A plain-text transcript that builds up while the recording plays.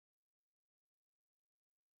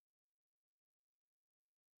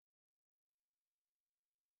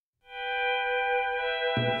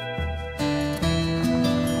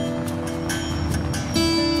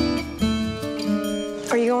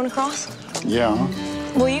going across? Yeah.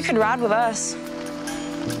 Well, you could ride with us.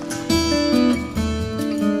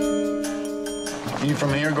 You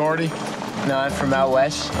from here, Gordy? No, I'm from out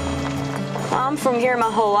west. I'm from here my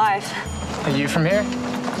whole life. Are you from here?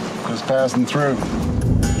 Just passing through.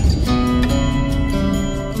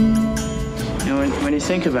 You know, when you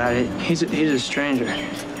think about it, he's a stranger,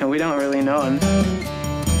 and we don't really know him.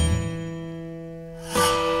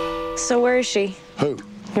 So where is she? Who?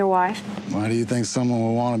 Your wife? Why do you think someone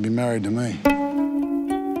would want to be married to me?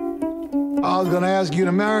 I was gonna ask you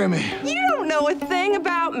to marry me. You don't know a thing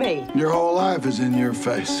about me. Your whole life is in your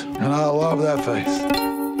face, and I love that face.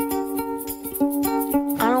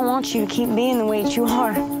 I don't want you to keep being the way that you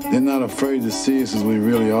are. They're not afraid to see us as we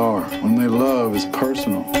really are. When they love, it's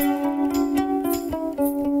personal.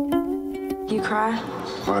 You cry?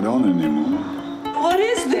 I don't anymore. What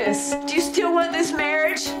is this? Do you still want this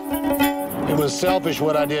marriage? It was selfish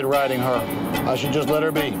what I did writing her. I should just let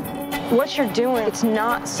her be. What you're doing, it's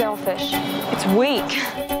not selfish. It's weak.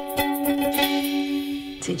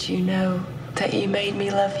 Did you know that you made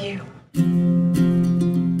me love you?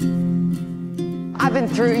 I've been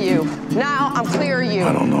through you. Now I'm clear of you.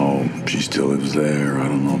 I don't know if she still lives there. I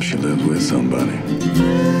don't know if she lives with somebody.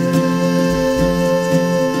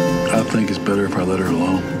 I think it's better if I let her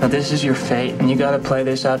alone. Now, this is your fate, and you gotta play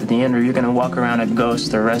this out to the end, or you're gonna walk around a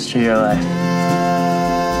ghost the rest of your life.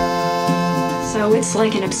 So it's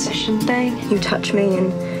like an obsession thing? You touch me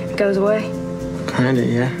and it goes away? Kinda,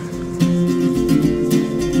 yeah.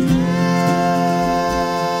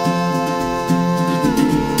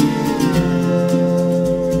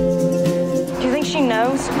 Do you think she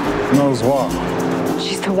knows? Knows what?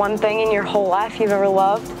 She's the one thing in your whole life you've ever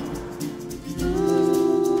loved?